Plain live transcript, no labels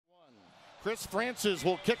Chris Francis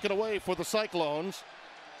will kick it away for the Cyclones.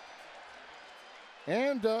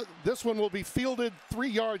 And this one will be fielded 3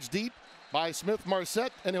 yards deep by Smith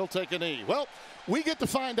Marset, and he'll take a knee. Well, we get to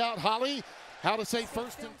find out, Holly, how to say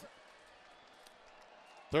first and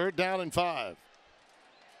 3rd down and 5.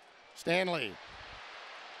 Stanley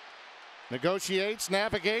negotiates,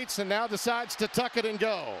 navigates, and now decides to tuck it and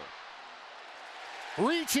go.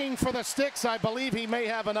 Reaching for the sticks, I believe he may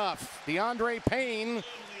have enough. DeAndre Payne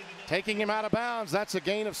taking him out of bounds. That's a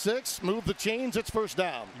gain of 6. Move the chains, it's first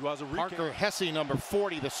down. Parker Hesse, number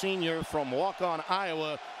 40, the senior from Walk-On,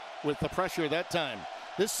 Iowa, with the pressure that time.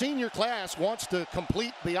 This senior class wants to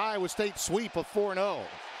complete the Iowa State sweep of 4-0.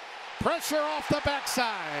 Pressure off the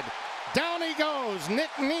backside. Down he goes,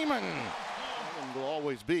 Nick Neiman. And will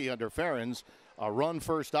always be, under Ferentz, a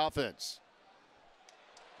run-first offense.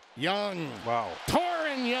 Young. Wow.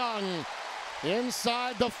 Torrin Young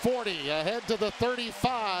inside the 40, ahead to the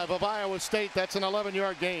 35 of Iowa State. That's an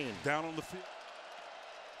 11-yard gain. Down on the field.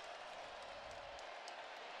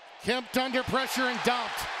 Kempt under pressure and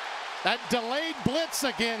dumped. That delayed blitz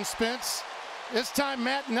again, Spence. This time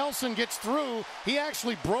Matt Nelson gets through. He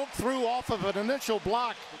actually broke through off of an initial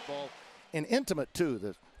block. And intimate, too.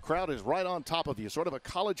 The crowd is right on top of you. Sort of a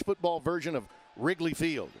college football version of Wrigley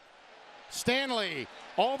Field. Stanley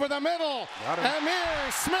over the middle.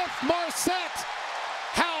 Amir Smith-Marset.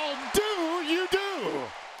 How do you do?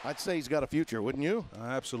 I'd say he's got a future, wouldn't you?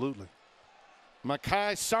 Absolutely.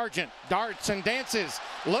 Mekhi Sargent darts and dances.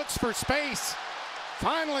 Looks for space.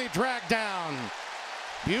 Finally dragged down.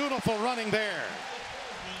 Beautiful running there.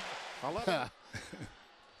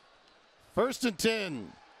 1st and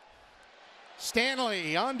 10.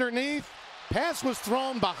 Stanley underneath. Pass was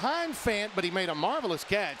thrown behind Fant, but he made a marvelous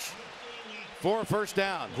catch for a first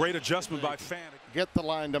down. Great adjustment by Fant. Get the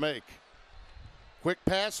line to make. Quick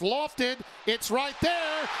pass lofted. It's right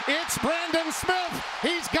there. It's Brandon Smith.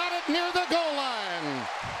 He's got it near the goal line.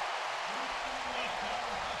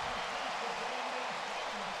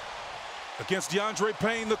 Against DeAndre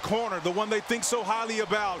Payne, the corner, the one they think so highly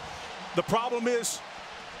about. The problem is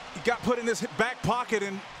he got put in his back pocket,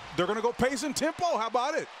 and they're going to go pace and tempo. How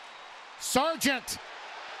about it? Sargent,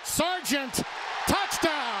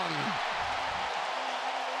 touchdown.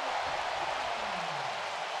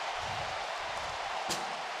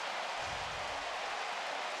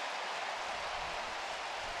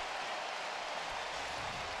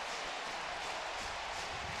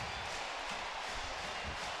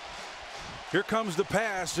 Here comes the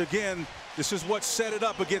pass again. This is what set it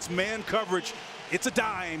up against man coverage. It's a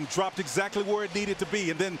dime, dropped exactly where it needed to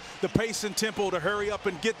be, and then the pace and tempo to hurry up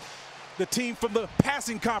and get the team from the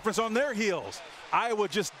passing conference on their heels. Iowa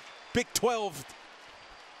just Big 12,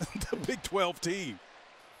 the Big 12 team.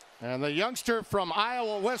 And the youngster from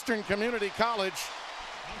Iowa Western Community College,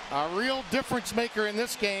 a real difference maker in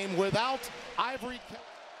this game without Ivory.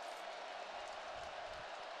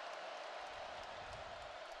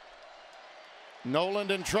 Noland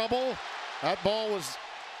in trouble. That ball was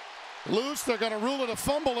loose. They're going to rule it a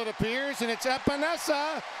fumble, it appears, and it's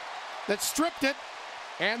Epinesa that stripped it.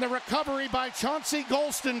 And the recovery by Chauncey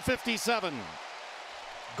Golston, 57.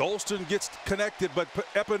 Golston gets connected, but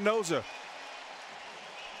Epinesa.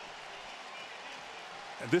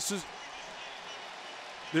 And this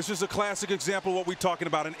is a classic example of what we're talking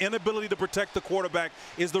about. An inability to protect the quarterback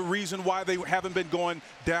is the reason why they haven't been going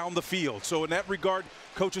down the field. So in that regard,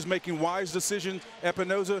 coach is making wise decisions.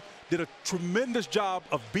 Epinesa did a tremendous job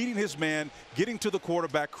of beating his man, getting to the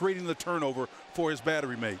quarterback, creating the turnover for his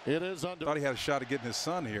battery mate. It is under. Thought he had a shot at getting his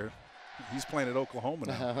son here. He's playing at Oklahoma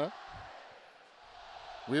now.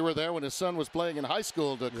 We were there when his son was playing in high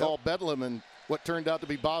school to call Bedlam in what turned out to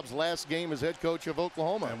be Bob's last game as head coach of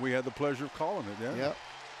Oklahoma. And we had the pleasure of calling it, Yep.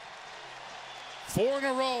 4 in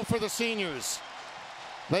a row for the seniors.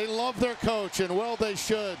 They love their coach, and well, they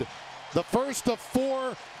should. The first of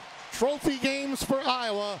 4 trophy games for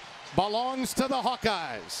Iowa belongs to the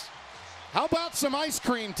Hawkeyes. How about some ice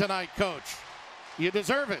cream tonight, Coach? You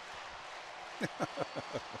deserve it.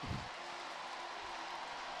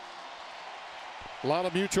 A lot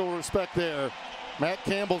of mutual respect there. Matt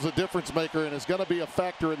Campbell's a difference maker and is going to be a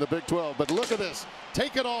factor in the Big 12. But look at this.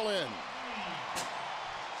 Take it all in.